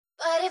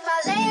But if I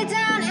lay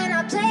down and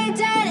I play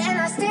dead and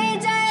I stay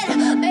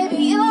dead, maybe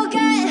you'll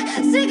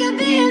get sick of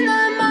being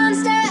the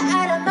monster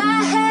out of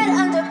my head,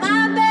 under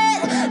my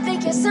bed.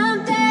 Think you're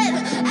something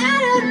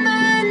out of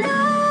my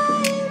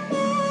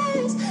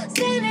nightmares,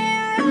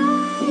 standing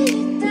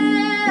right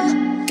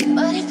there.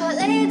 But if I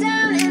lay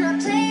down and I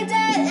play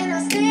dead and I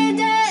stay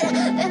dead,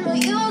 then will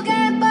you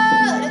get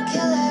bored of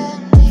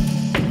killing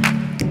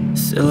me?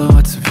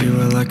 Silhouettes of you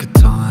are like a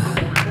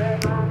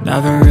taunt.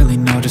 Never really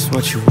know just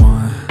what you want.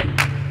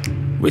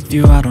 With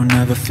you I don't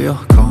ever feel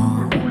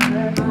calm.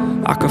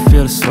 I can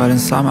feel the sweat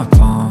inside my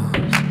palms.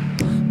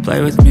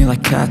 Play with me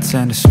like cats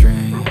and a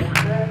string.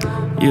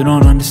 You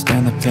don't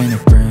understand the pain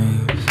it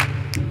brings.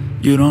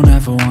 You don't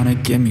ever wanna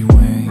give me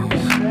wings.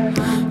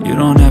 You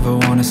don't ever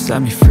wanna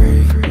set me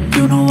free.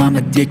 You know I'm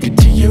addicted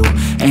to you,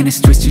 and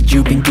it's twisted,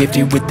 you've been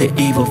gifted with the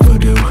evil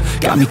voodoo.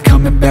 Got me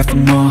coming back for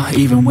more,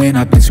 even when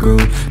I've been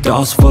screwed.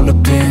 Dolls full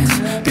of pins,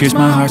 pierce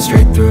my heart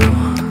straight through.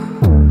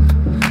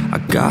 I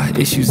got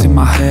issues in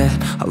my head,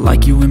 I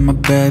like you in my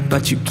bed,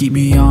 but you keep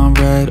me on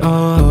red.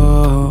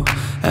 Oh,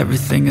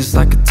 everything is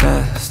like a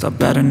test. I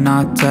better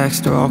not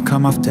text or I'll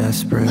come off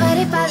desperate. But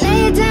if I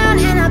lay down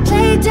and I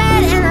play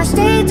dead and I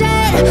stay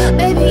dead,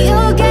 maybe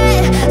you'll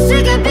get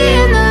sick of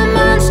being the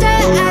monster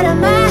out of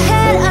my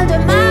head, under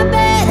my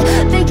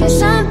bed. Think you're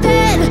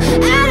something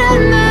out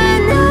of my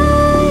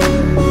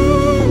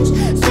nightmares,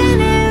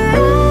 standing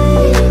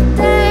right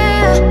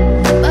there.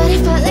 But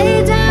if I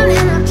lay down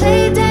and I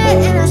play dead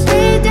and I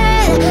stay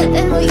dead,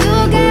 then will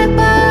you get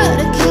bored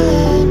of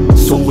killing me?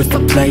 So if I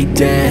play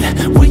dead,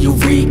 will you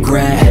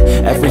regret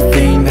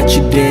everything that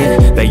you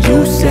did, that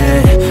you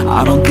said?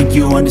 I don't think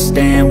you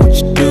understand what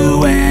you're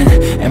doing,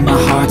 and my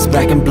heart's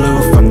black and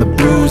blue from the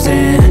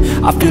bruising.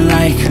 I feel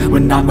like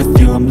when I'm with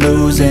you I'm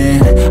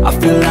losing. I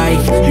feel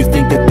like you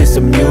think that this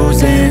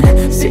amusing,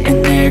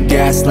 sitting there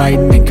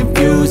gaslighting and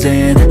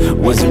confusing.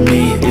 Was it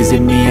me? Is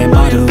it me? Am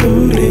I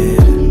deluded?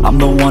 I'm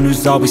the one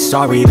who's always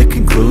sorry, the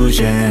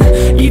conclusion,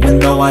 even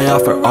though I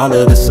offer all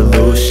of the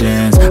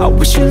solutions. I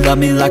wish you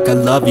loved me like I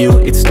love you,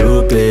 it's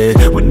stupid.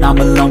 When I'm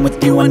alone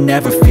with you I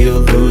never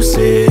feel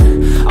lucid.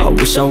 I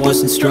wish I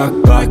wasn't struck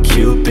by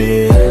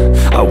Cupid.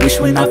 I wish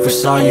when I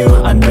first saw you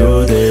I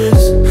knew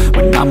this.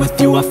 When I'm with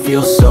you I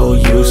feel so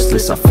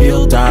useless, I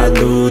feel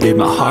diluted,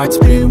 my heart's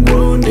been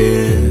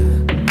wounded.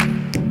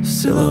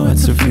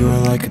 Silhouettes of you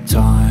are like a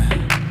taunt.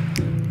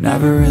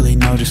 Never really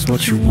know just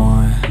what you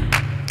want.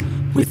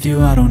 With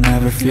you I don't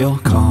ever feel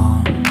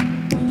calm.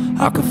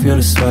 I can feel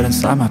the sweat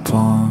inside my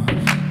palms.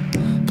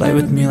 Play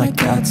with me like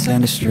cats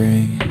and a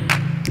string.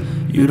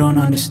 You don't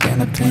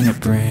understand the pain it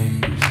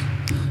brings.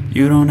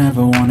 You don't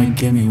ever wanna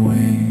give me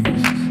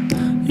wings.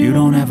 You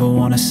don't ever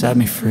wanna set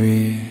me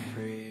free.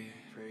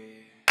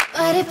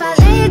 But if I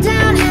lay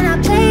down and I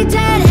play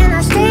dead and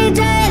I stay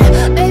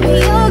dead, maybe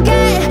you'll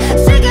get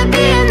sick of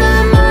being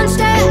the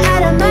monster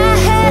out of my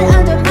head,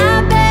 under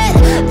my bed.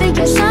 Think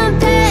you're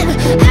something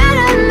out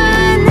of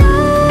my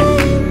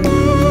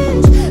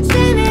nightmares,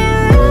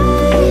 standing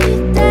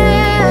right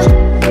there.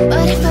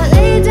 But if I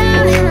lay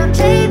down and I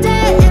play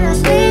dead and I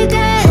stay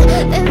dead,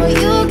 then will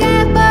you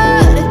get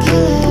bored of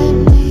killing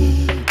me?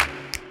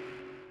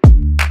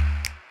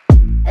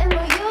 Then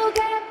will you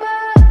get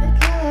bored of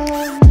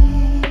killing me?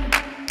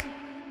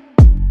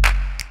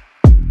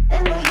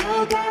 Then will you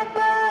get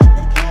bored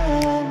of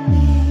killing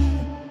me?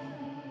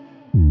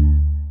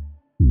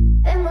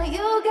 Then will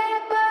you get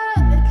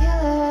bored of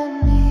killing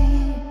me?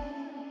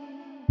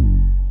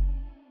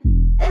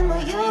 Then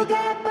will you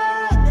get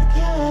bored of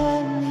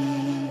killing me?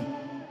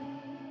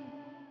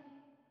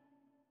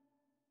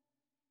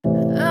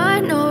 I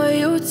know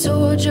you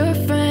told your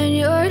friend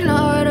you're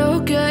not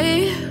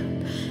okay,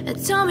 and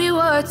tell me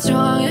what's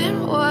wrong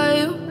and why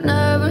you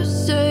never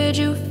said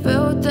you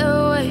felt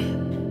that way.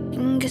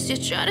 And guess you're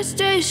trying to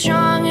stay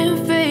strong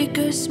and fake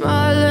a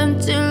smile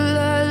until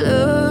I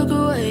look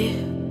away.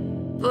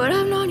 But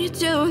I've known you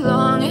too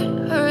long,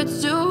 it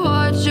hurts to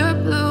watch your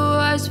blue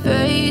eyes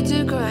fade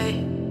to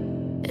gray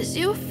as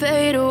you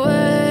fade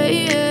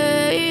away,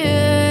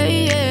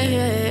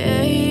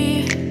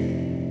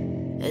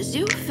 as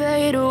you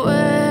fade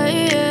away.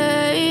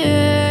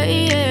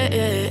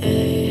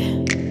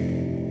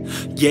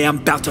 Yeah, I'm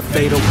about to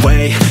fade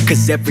away,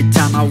 cause every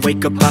time I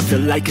wake up I feel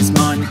like it's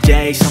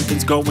Monday.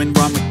 Something's going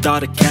wrong with all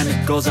the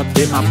chemicals up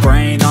in my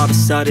brain. All of a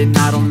sudden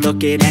I don't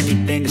look at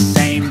anything the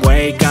same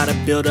way. Gotta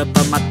build up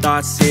of my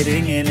thoughts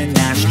sitting in an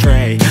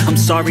ashtray. I'm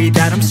sorry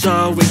that I'm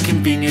so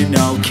inconvenient,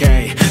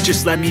 okay.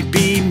 Just let me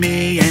be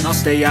me and I'll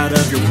stay out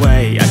of your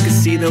way. I can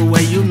see the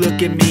way you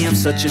look at me, I'm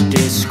such a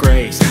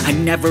disgrace. I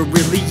never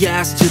really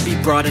asked to be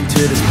brought into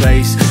this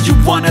place. You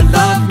wanna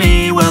love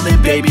me? Well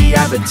then baby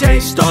I have a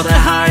taste. All the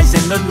highs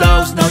and the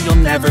lows, no you'll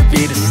never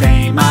be the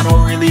same. I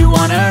don't really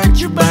wanna hurt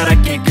you but I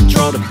can't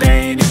control the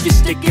pain. If you're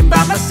sticking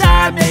by my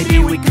side maybe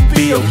we could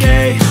be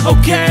okay.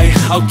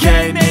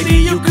 Okay, maybe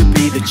you could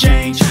be the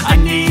change I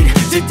need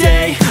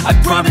today. I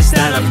promise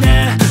that I've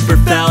never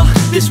felt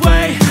this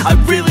way. I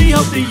really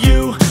hope that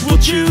you will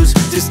choose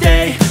to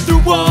stay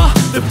through all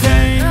the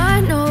pain.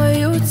 I know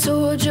you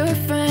told your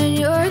friend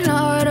you're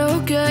not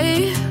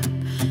okay,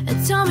 and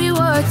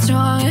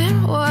wrong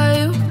and why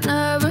you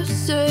never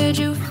said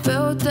you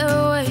felt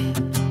that way.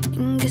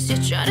 Guess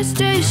you're trying to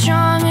stay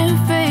strong and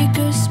fake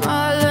a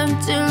smile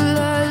until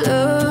I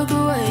look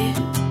away.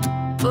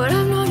 But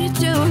I've known you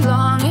too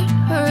long, it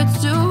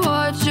hurts to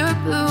watch your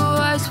blue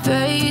eyes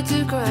fade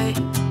to gray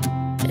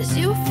as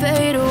you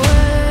fade away.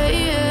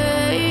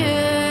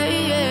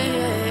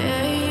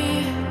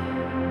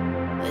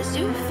 As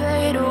you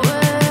fade away.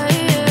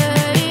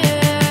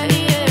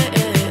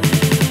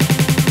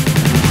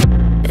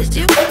 As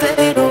you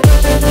fade away.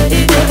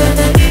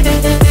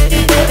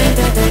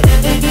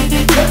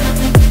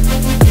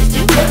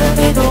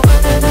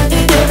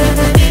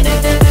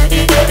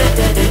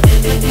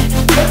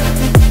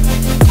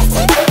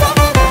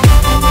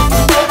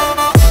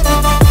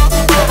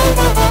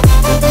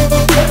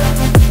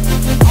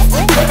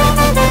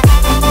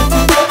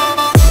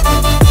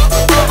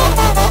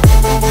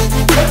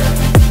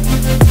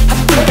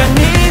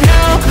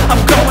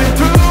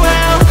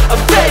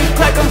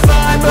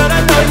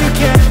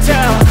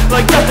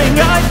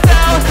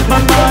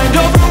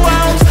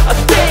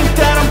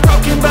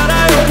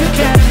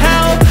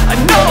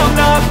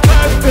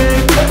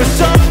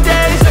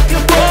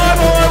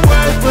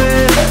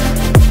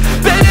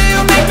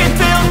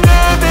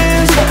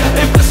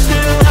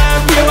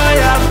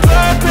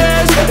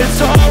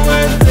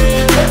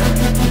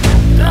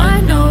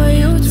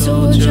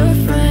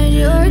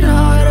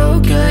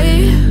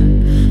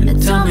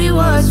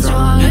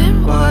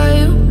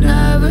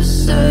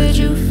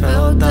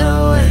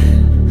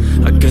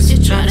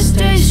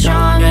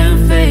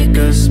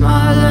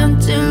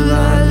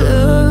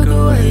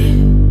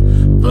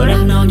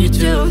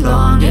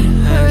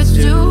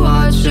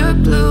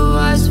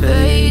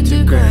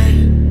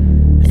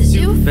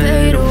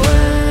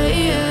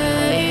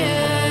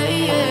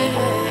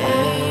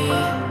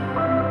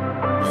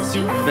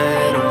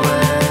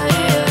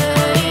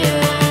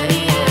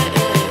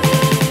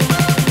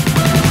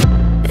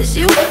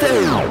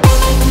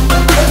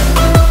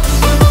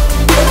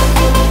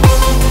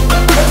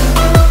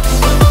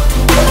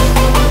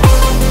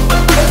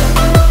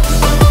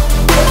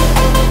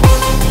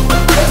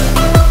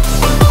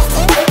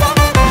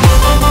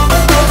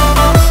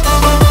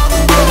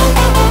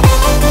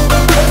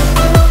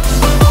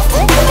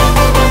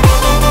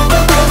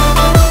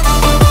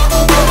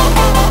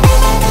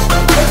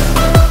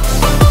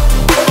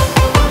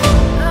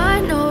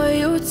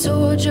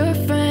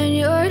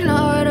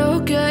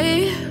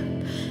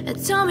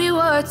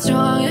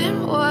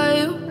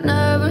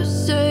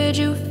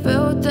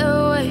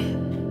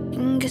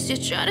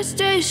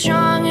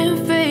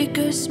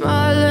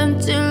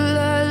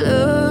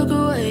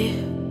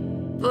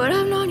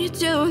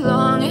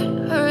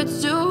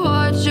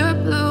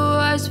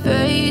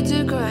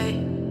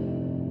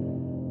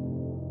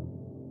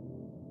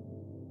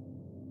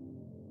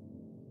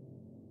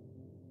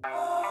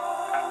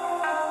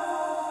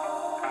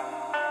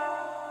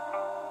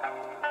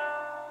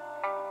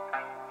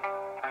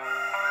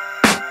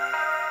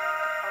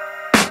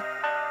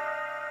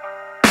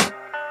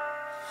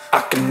 I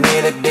can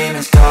hear the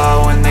demons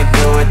call when they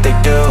do what they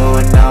do.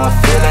 And now I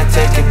feel like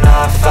taking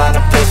off, find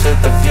a place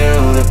with a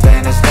view. The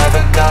pain is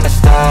never gonna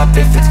stop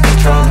if it's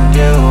controlling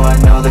you.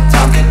 I know that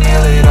time can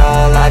heal it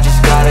all, I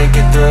just gotta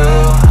get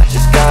through. I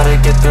just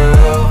gotta get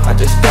through, I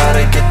just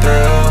gotta get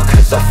through.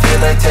 Cause I feel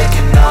like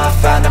taking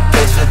off, find a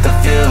place with a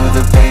view.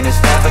 The pain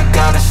is never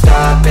gonna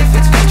stop if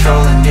it's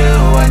controlling you.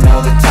 I know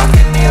that time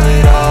can heal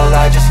it all,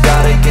 I just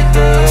gotta get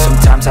through.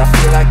 Sometimes I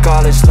feel like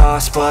all is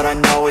lost, but I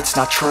know it's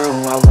not true.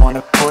 I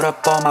wanna put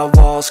up all my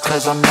walls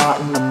cause I'm not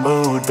in the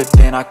mood, but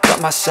then I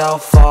cut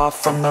myself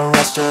off from the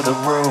rest of the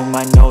room.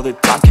 I know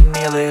that time can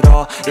heal it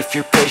all if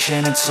you're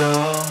patient and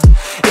soon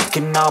it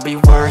can all be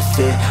worth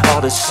it,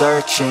 all the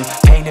searching.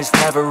 Pain is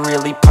never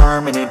really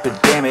permanent,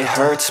 but damn it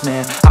hurts,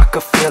 man. I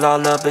could feel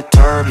all of the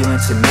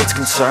turbulence and it's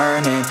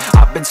concerning.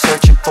 I've been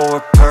searching for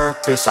a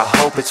purpose, I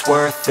hope it's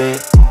worth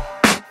it.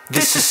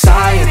 This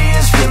society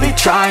is really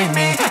trying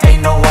me.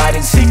 Ain't no hide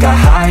and seek, I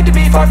hide to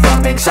be far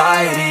from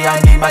anxiety.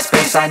 I need my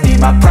space, I need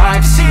my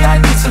privacy.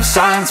 I need some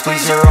silence,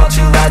 please, you're all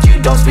too loud.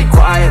 You don't speak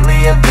quietly,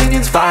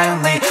 opinions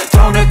violently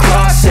thrown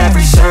across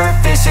every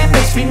surface. It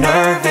makes me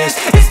nervous,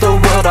 is the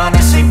world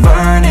honestly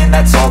burning?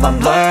 That's all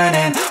I'm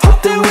learning.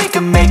 Hope that we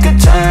can make a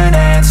turn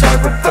and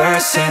start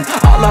reversing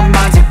all our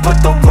minds and put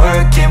the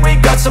work in. We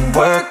got some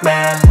work,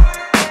 man.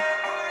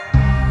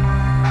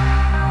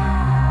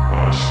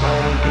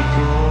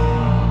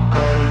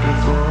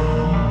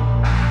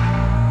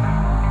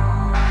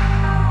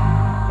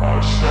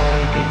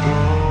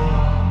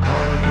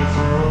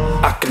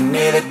 I can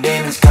hear the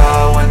demons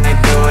call when they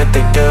do what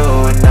they do.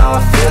 And now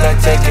I feel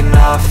like taking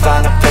off,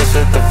 find a place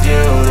with a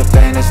view. The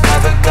pain is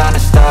never gonna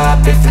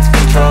stop if it's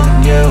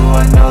controlling you.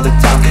 I know that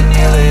time can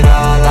heal it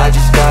all, I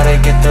just gotta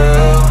get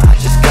through. I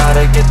just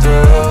gotta get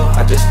through,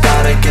 I just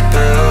gotta get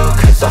through.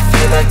 Cause I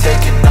feel like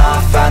taking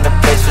off, find a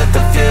place with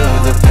a view.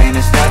 The pain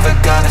is never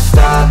gonna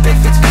stop if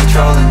it's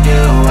controlling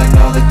you. I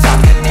know that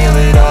time can heal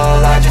it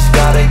all, I just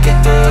gotta get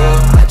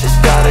through. I just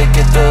gotta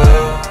get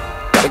through.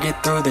 Gotta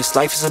get through this,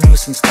 life is a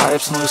nuisance, tie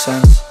up some loose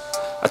ends.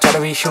 I try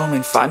to be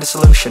human, find a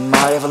solution,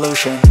 my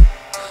evolution.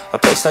 A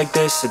place like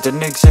this, it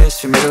didn't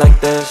exist, we made it like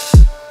this.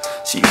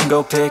 So you can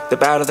go pick the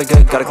bad or the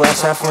good, got a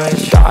glass half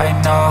wish. I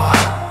know,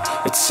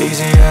 it's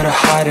easier to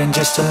hide than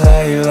just to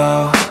lay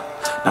low.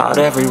 Not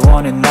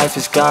everyone in life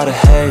has got a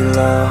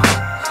halo.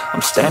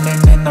 I'm standing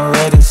in the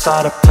red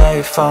inside a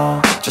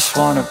payphone. Just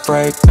wanna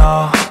break,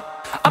 no,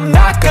 I'm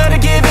not gonna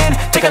give in.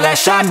 Take a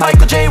last shot,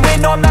 Michael J.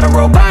 Win. No, I'm not a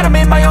robot, I'm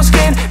in my own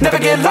skin. Never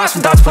get lost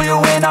when thoughts pull you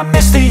in. I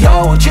miss the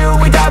old you,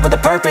 we died with a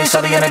purpose.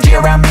 All the energy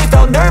around me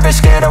felt nervous,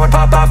 scared I would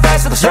pop out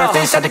fast to the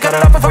surface. Had to cut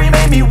it off before you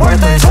made me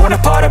worthless. Torn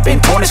apart, I've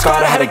been torn and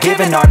scarred. I had a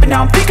given art, but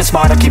now I'm thinking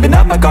smart. I'm keeping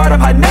up my guard, I'm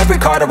hiding every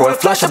card. A royal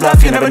flush of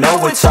bluff, you never know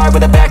what's hard.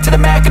 With a back to the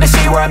mat, gonna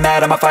see where I'm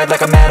at. I'ma fight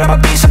like I'm mad, I'ma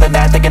be something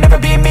that they can never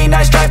be me.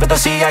 Nice try, but they'll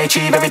see I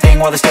achieve everything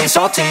while they stay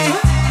salty.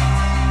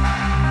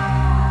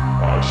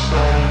 I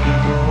started to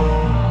go.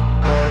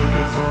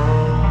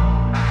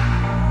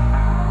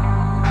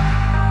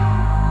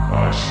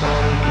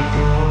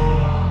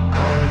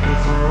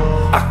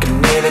 I can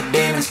hear the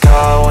demons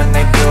call when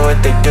they do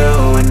what they do.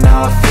 And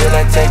now I feel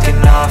like taking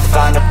off,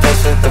 find a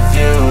place with a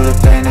view. The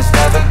pain is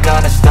never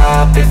gonna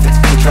stop if it's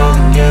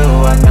controlling you.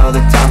 I know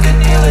that time can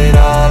heal it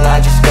all,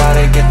 I just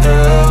gotta get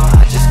through.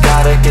 I just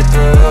gotta get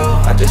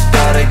through, I just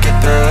gotta get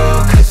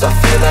through. Cause I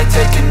feel like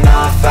taking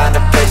off, find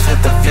a place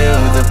with a view.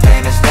 The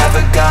pain is never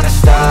gonna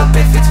stop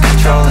if it's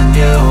controlling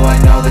you. I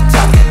know that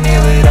time can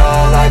heal it all.